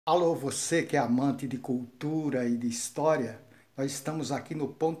Alô, você que é amante de cultura e de história, nós estamos aqui no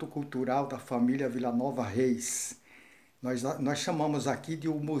Ponto Cultural da família Vila Nova Reis. Nós chamamos aqui de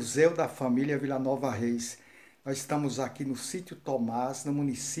o Museu da Família Vila Nova Reis. Nós estamos aqui no Sítio Tomás, no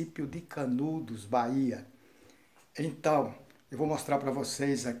município de Canudos, Bahia. Então, eu vou mostrar para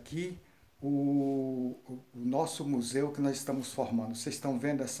vocês aqui o nosso museu que nós estamos formando. Vocês estão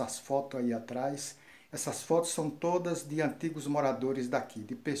vendo essas fotos aí atrás? Essas fotos são todas de antigos moradores daqui,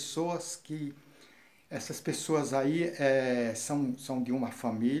 de pessoas que... Essas pessoas aí são de uma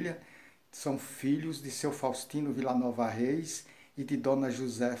família, são filhos de seu Faustino Villanova Reis e de Dona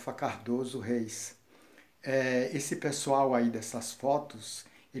Josefa Cardoso Reis. Esse pessoal aí dessas fotos,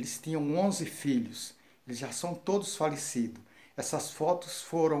 eles tinham 11 filhos, eles já são todos falecidos. Essas fotos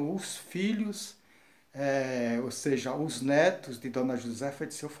foram os filhos, ou seja, os netos de Dona Josefa e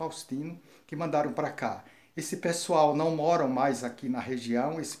de seu Faustino, que mandaram para cá. Esse pessoal não moram mais aqui na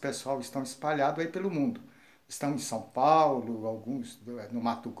região, esse pessoal estão espalhados aí pelo mundo. Estão em São Paulo, alguns no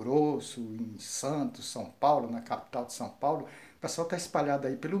Mato Grosso, em Santos, São Paulo, na capital de São Paulo. O pessoal está espalhado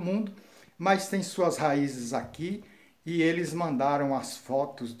aí pelo mundo, mas tem suas raízes aqui e eles mandaram as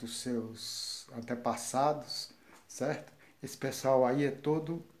fotos dos seus antepassados, certo? Esse pessoal aí é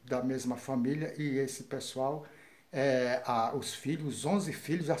todo da mesma família e esse pessoal, os filhos, os 11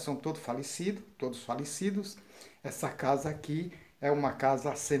 filhos já são todos falecidos. Essa casa aqui é uma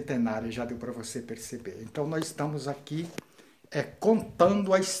casa centenária, já deu para você perceber. Então nós estamos aqui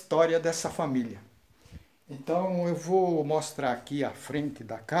contando a história dessa família. Então eu vou mostrar aqui a frente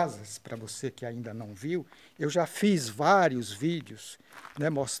da casa, para você que ainda não viu. Eu já fiz vários vídeos, né,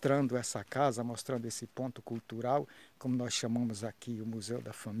 mostrando essa casa, mostrando esse ponto cultural, como nós chamamos aqui o Museu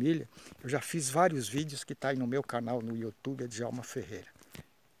da Família. Eu já fiz vários vídeos que está aí no meu canal no YouTube, é Djalma Ferreira.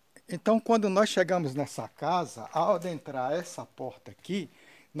 Então quando nós chegamos nessa casa, ao adentrar essa porta aqui,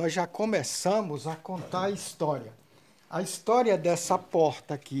 nós já começamos a contar a história. A história dessa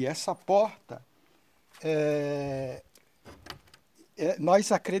porta aqui, essa porta...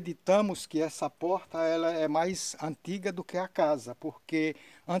 nós acreditamos que essa porta ela é mais antiga do que a casa, porque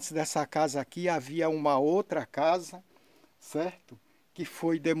antes dessa casa aqui havia uma outra casa, certo? Que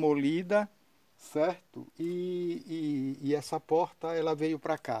foi demolida, certo? E essa porta ela veio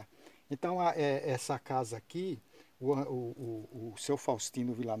para cá. Então essa casa aqui, o seu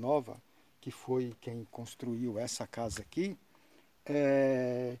Faustino Villanova, que foi quem construiu essa casa aqui,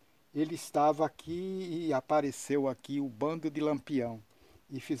 ele estava aqui e apareceu aqui o bando de Lampião.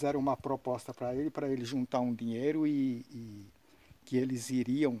 E fizeram uma proposta para ele juntar um dinheiro e que eles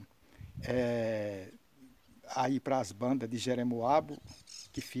iriam aí para as bandas de Jeremoabo,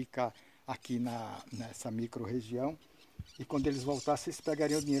 que fica aqui nessa micro-região. E quando eles voltassem, eles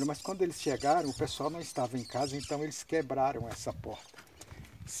pegariam o dinheiro. Mas quando eles chegaram, o pessoal não estava em casa, então eles quebraram essa porta.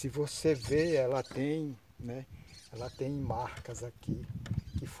 Se você ver, ela tem, né, ela tem marcas aqui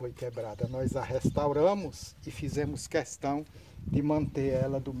que foi quebrada. Nós a restauramos e fizemos questão de manter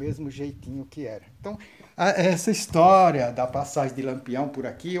ela do mesmo jeitinho que era. Então, essa história da passagem de Lampião por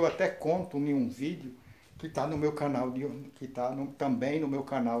aqui, eu até conto em um vídeo que está no meu canal, que está também no meu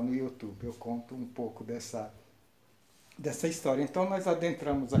canal no YouTube. Eu conto um pouco dessa história. Então, nós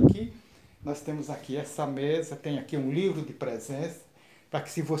adentramos aqui, nós temos aqui essa mesa, tem aqui um livro de presença, para que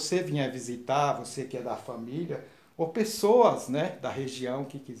se você vier visitar, você que é da família, ou pessoas, né, da região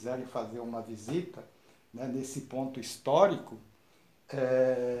que quiserem fazer uma visita, né, nesse ponto histórico,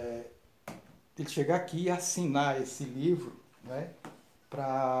 ele chegar aqui e assinar esse livro, né,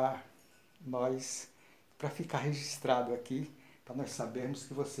 para ficar registrado aqui, para nós sabermos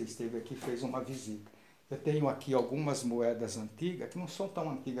que você esteve aqui e fez uma visita. Eu tenho aqui algumas moedas antigas, que não são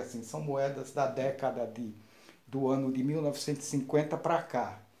tão antigas assim, são moedas da década do ano de 1950 para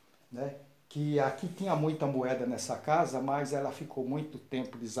cá, né? Que aqui tinha muita moeda nessa casa, mas ela ficou muito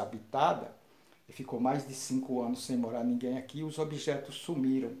tempo desabitada, e ficou mais de 5 anos sem morar ninguém aqui, e os objetos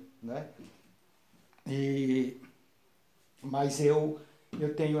sumiram, né? Mas eu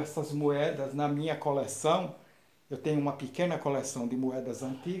tenho essas moedas na minha coleção, eu tenho uma pequena coleção de moedas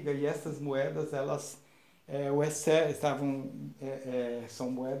antigas, e essas moedas, elas são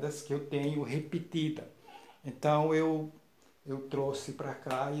moedas que eu tenho repetida. Então eu trouxe para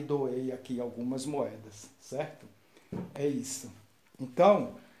cá e doei aqui algumas moedas, certo? É isso.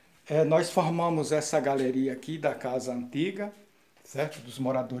 Então, nós formamos essa galeria aqui da casa antiga, certo? Dos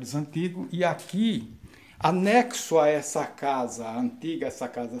moradores antigos. E aqui, anexo a essa casa antiga, essa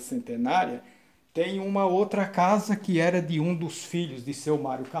casa centenária, tem uma outra casa que era de um dos filhos de seu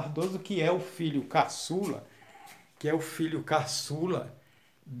Mário Cardoso, que é o filho caçula,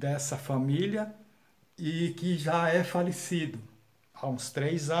 dessa família, e que já é falecido há uns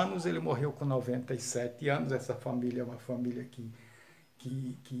 3 anos, ele morreu com 97 anos. Essa família é uma família que,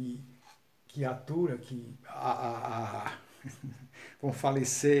 que, que atura, vão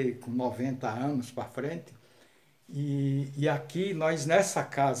falecer com 90 anos para frente. E aqui, nós nessa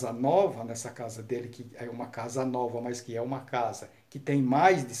casa nova, nessa casa dele, que é uma casa nova, mas que é uma casa que tem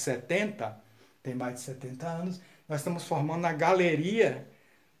mais de 70 anos, nós estamos formando a galeria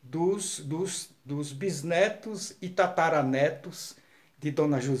dos bisnetos e tataranetos de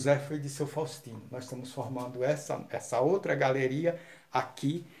Dona Josefa e de seu Faustino. Nós estamos formando essa outra galeria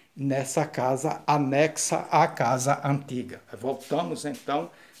aqui nessa casa anexa à casa antiga. Voltamos então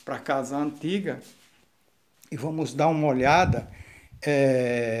para a casa antiga e vamos dar uma olhada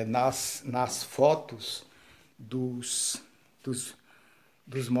nas fotos dos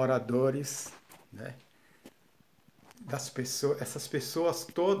moradores, né? Das pessoas, essas pessoas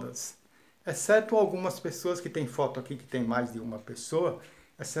todas, exceto algumas pessoas que tem foto aqui que tem mais de uma pessoa,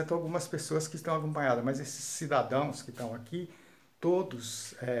 exceto algumas pessoas que estão acompanhadas, mas esses cidadãos que estão aqui,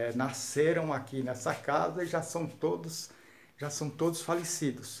 todos nasceram aqui nessa casa e já são todos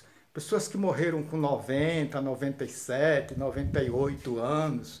falecidos. Pessoas que morreram com 90, 97, 98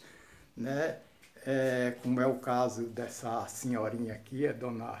 anos, né? Como é o caso dessa senhorinha aqui, a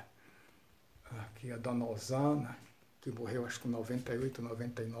dona Osana, que morreu acho que com 98,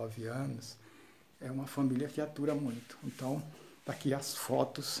 99 anos. É uma família que atura muito. Então, tá aqui as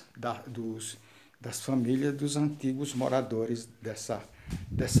fotos das famílias dos antigos moradores dessa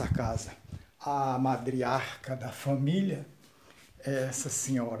casa. A matriarca da família é essa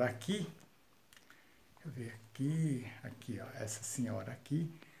senhora aqui. Deixa eu ver aqui, ó, essa senhora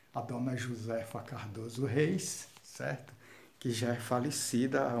aqui, a dona Josefa Cardoso Reis, certo? Que já é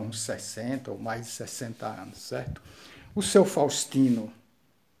falecida há uns 60 ou mais de 60 anos, certo? O seu Faustino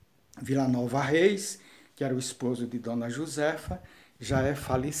Villanova Reis, que era o esposo de Dona Josefa, já é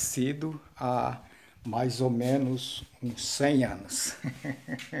falecido há mais ou menos uns 100 anos.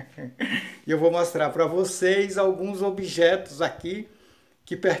 E eu vou mostrar para vocês alguns objetos aqui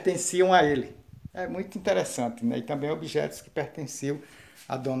que pertenciam a ele. É muito interessante, né? E também objetos que pertenciam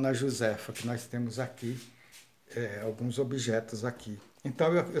a Dona Josefa, que nós temos aqui, alguns objetos aqui.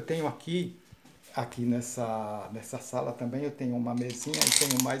 Então eu tenho aqui nessa sala também, eu tenho uma mesinha e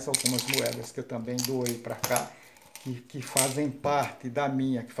tenho mais algumas moedas que eu também doei para cá, que faziam parte da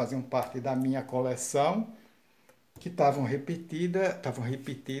minha coleção, que estavam repetidas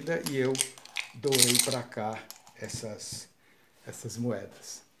e eu doei para cá essas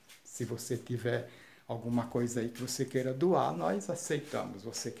moedas. Se você tiver alguma coisa aí que você queira doar, nós aceitamos.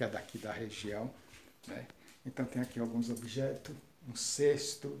 Você que é daqui da região, né? Então tem aqui alguns objetos, um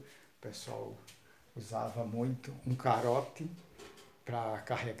cesto, o pessoal usava muito, um carote para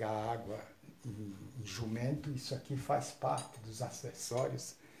carregar água em jumento. Isso aqui faz parte dos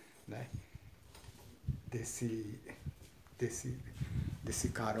acessórios, né? Desse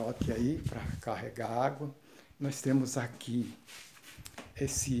carote aí para carregar água. Nós temos aqui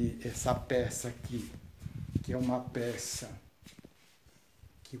essa peça aqui, que é uma peça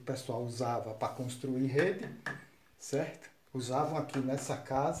que o pessoal usava para construir rede, certo? Usavam aqui nessa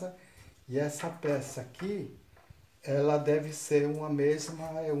casa, e essa peça aqui, ela deve ser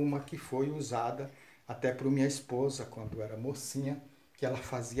uma que foi usada até por minha esposa, quando era mocinha, que ela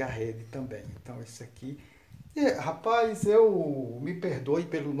fazia rede também. Então esse aqui, rapaz, eu me perdoe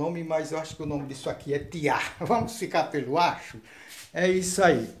pelo nome, mas eu acho que o nome disso aqui é tiar. Vamos ficar pelo acho? É isso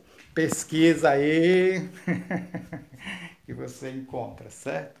aí. Pesquisa aí que você encontra,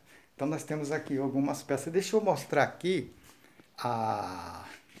 certo? Então nós temos aqui algumas peças. Deixa eu mostrar aqui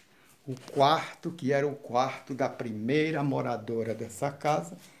o quarto, que era o quarto da primeira moradora dessa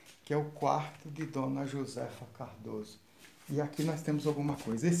casa, que é o quarto de Dona Josefa Cardoso. E aqui nós temos alguma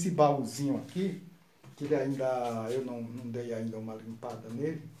coisa. Esse baúzinho aqui, que ele eu não dei ainda uma limpada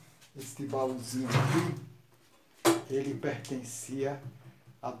nele, esse baúzinho aqui, ele pertencia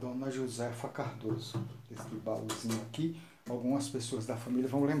a Dona Josefa Cardoso. Esse baúzinho aqui, algumas pessoas da família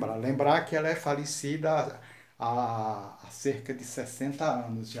vão lembrar. Lembrar que ela é falecida há cerca de 60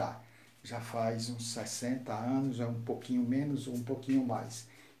 anos já. Já faz uns 60 anos, é um pouquinho menos ou um pouquinho mais,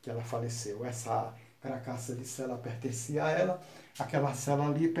 que ela faleceu. Essa carcaça de cela pertencia a ela. Aquela cela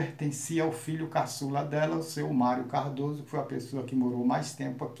ali pertencia ao filho caçula dela, o seu Mário Cardoso, que foi a pessoa que morou mais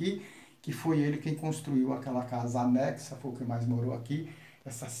tempo aqui, que foi ele quem construiu aquela casa anexa, foi o que mais morou aqui.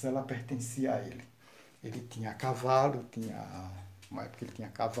 Essa cela pertencia a ele. Ele tinha cavalo, uma época ele tinha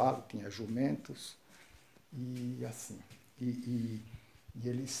cavalo, tinha jumentos, e assim. E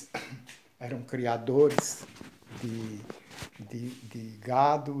eles eram criadores de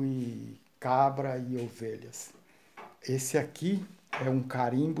gado e cabra e ovelhas. Esse aqui é um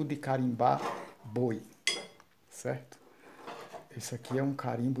carimbo de carimbar boi, certo? Esse aqui é um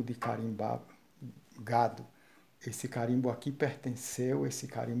carimbo de carimbar gado. Esse carimbo aqui pertenceu, esse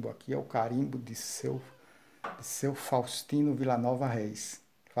carimbo aqui é o carimbo de seu Faustino Villanova Reis.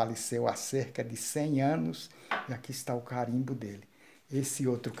 Faleceu há cerca de 100 anos e aqui está o carimbo dele. Esse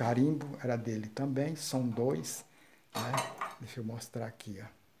outro carimbo era dele também, são dois, né? Deixa eu mostrar aqui, ó.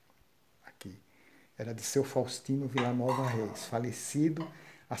 Aqui. Era de seu Faustino Villanova Reis, falecido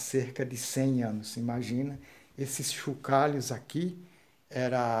há cerca de 100 anos. Imagina, esses chocalhos aqui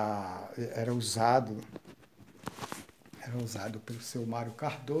era usado pelo seu Mário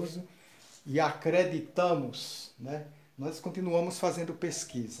Cardoso e acreditamos, né? Nós continuamos fazendo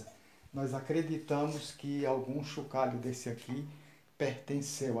pesquisa. Nós acreditamos que algum chocalho desse aqui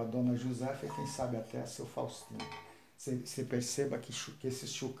pertenceu a Dona Josefa e quem sabe até a seu Faustino. Você perceba que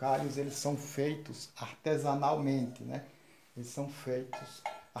esses chocalhos eles são feitos artesanalmente, né? Eles são feitos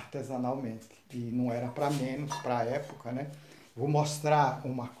artesanalmente e não era para menos para a época, né? Vou mostrar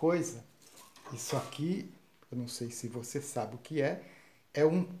uma coisa. Isso aqui, eu não sei se você sabe o que é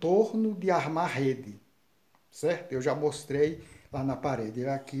um torno de armar rede, certo? Eu já mostrei lá na parede.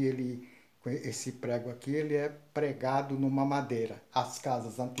 Aqui esse prego aqui ele é pregado numa madeira. As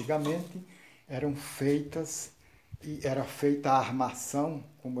casas antigamente eram feitas e era feita a armação,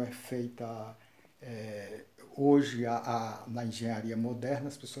 como é feita hoje na engenharia moderna,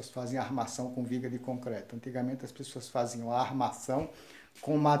 as pessoas fazem a armação com viga de concreto. Antigamente as pessoas faziam a armação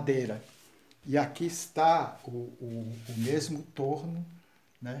com madeira. E aqui está o mesmo torno,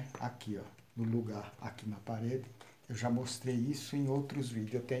 né? Aqui, ó, no lugar, aqui na parede. Eu já mostrei isso em outros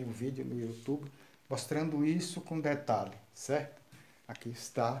vídeos. Eu tenho um vídeo no YouTube mostrando isso com detalhe, certo? Aqui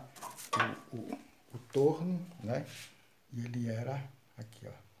está o torno, né? E ele era aqui,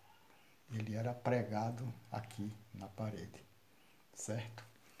 ó. Ele era pregado aqui na parede, certo?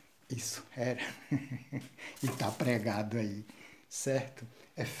 Isso era. E está pregado aí, certo?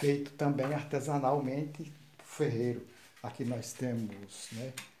 É feito também artesanalmente por ferreiro. Aqui nós temos,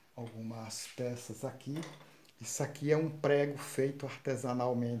 né, algumas peças aqui. Isso aqui é um prego feito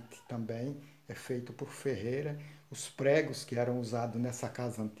artesanalmente também, é feito por ferreira. Os pregos que eram usados nessa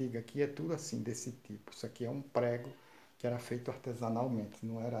casa antiga aqui é tudo assim, desse tipo. Isso aqui é um prego que era feito artesanalmente,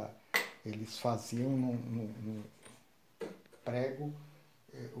 não era... Eles faziam no prego,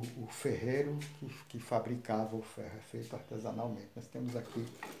 o ferreiro que fabricava o ferro, é feito artesanalmente. Nós temos aqui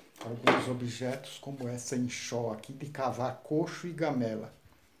alguns objetos como essa enxó aqui de cavar coxo e gamela.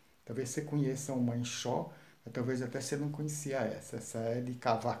 Talvez você conheça uma enxó, mas talvez até você não conhecia essa. Essa é de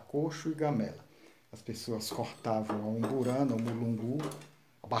cavar coxo e gamela. As pessoas cortavam a umburana, o mulungu,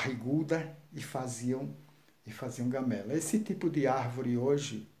 a barriguda e faziam gamela. Esse tipo de árvore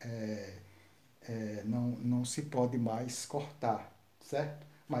hoje não se pode mais cortar, certo?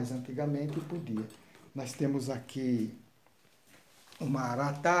 Mas antigamente podia. Nós temos aqui uma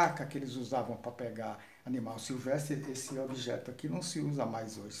arataca que eles usavam para pegar animal silvestre. Esse objeto aqui não se usa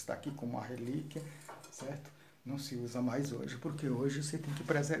mais hoje, está aqui como uma relíquia, certo? Não se usa mais hoje, porque hoje você tem que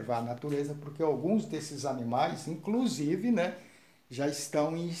preservar a natureza, porque alguns desses animais, inclusive, né, já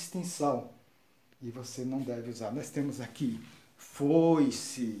estão em extinção e você não deve usar. Nós temos aqui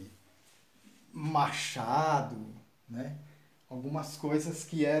foice, machado, né? Algumas coisas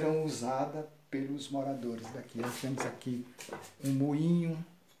que eram usadas pelos moradores daqui. Nós temos aqui um moinho,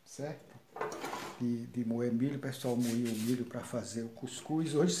 certo? De moer milho, o pessoal moía o milho para fazer o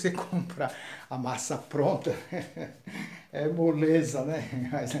cuscuz. Hoje você compra a massa pronta, é moleza, né?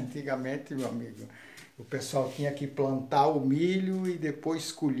 Mas antigamente, meu amigo, o pessoal tinha que plantar o milho e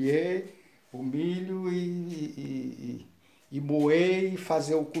depois colher o milho e moer e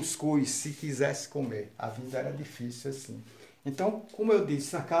fazer o cuscuz, se quisesse comer. A vida era difícil assim. Então, como eu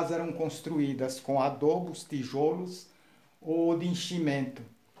disse, as casas eram construídas com adobos, tijolos ou de enchimento.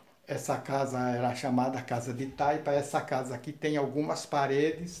 Essa casa era chamada casa de taipa. Essa casa aqui tem algumas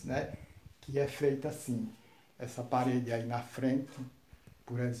paredes, né, que é feita assim. Essa parede aí na frente,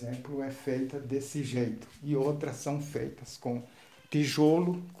 por exemplo, é feita desse jeito. E outras são feitas com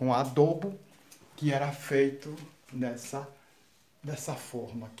tijolo, com adobo, que era feito dessa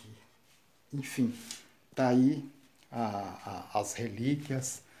forma aqui. Enfim, tá aí as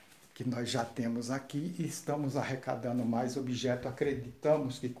relíquias que nós já temos aqui e estamos arrecadando mais objetos.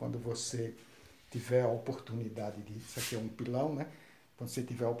 Acreditamos que quando você tiver a oportunidade de... Isso aqui é um pilão, né? Quando você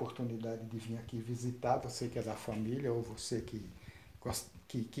tiver a oportunidade de vir aqui visitar, você que é da família ou você que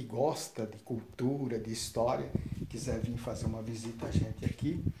gosta de cultura, de história, quiser vir fazer uma visita a gente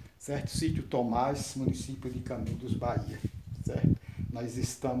aqui, certo? Sítio Tomás, município de Canudos, Bahia, certo? Nós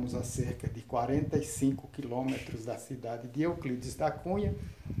estamos a cerca de 45 quilômetros da cidade de Euclides da Cunha,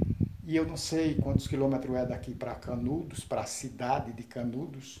 e eu não sei quantos quilômetros é daqui para Canudos, para a cidade de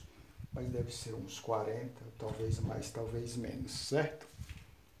Canudos, mas deve ser uns 40, talvez mais, talvez menos, certo?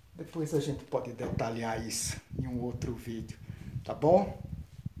 Depois a gente pode detalhar isso em um outro vídeo, tá bom?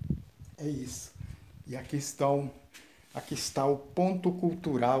 É isso. E aqui está o ponto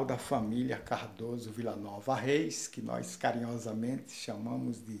cultural da família Cardoso Villanova Reis, que nós carinhosamente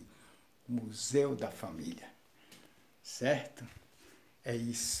chamamos de Museu da Família, certo? É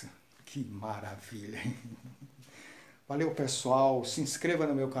isso. Que maravilha! Valeu, pessoal. Se inscreva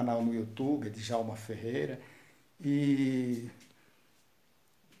no meu canal no YouTube, Djalma Ferreira. E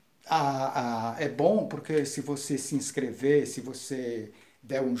é bom porque se você se inscrever, se você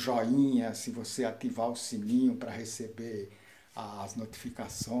der um joinha, se você ativar o sininho para receber as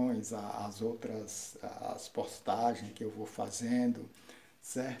notificações, as postagens que eu vou fazendo,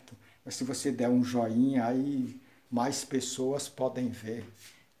 certo? Mas se você der um joinha, aí mais pessoas podem ver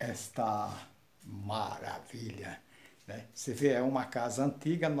esta maravilha, né? Você vê, é uma casa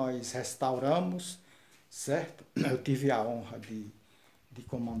antiga, nós restauramos, certo? Eu tive a honra de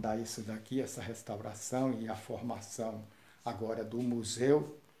comandar isso daqui, essa restauração e a formação agora do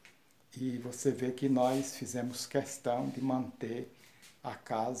museu, e você vê que nós fizemos questão de manter a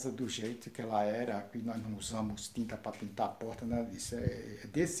casa do jeito que ela era, e nós não usamos tinta para pintar a porta, nada disso. É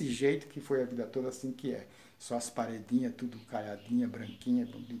desse jeito que foi a vida toda, assim que é. Só as paredinhas, tudo caiadinha, branquinha,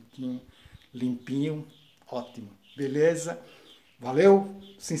 bonitinho, limpinho, ótimo. Beleza? Valeu?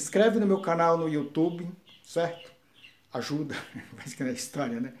 Se inscreve no meu canal no YouTube, certo? Ajuda, vai que na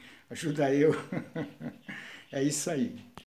história, né? Ajuda eu. É isso aí.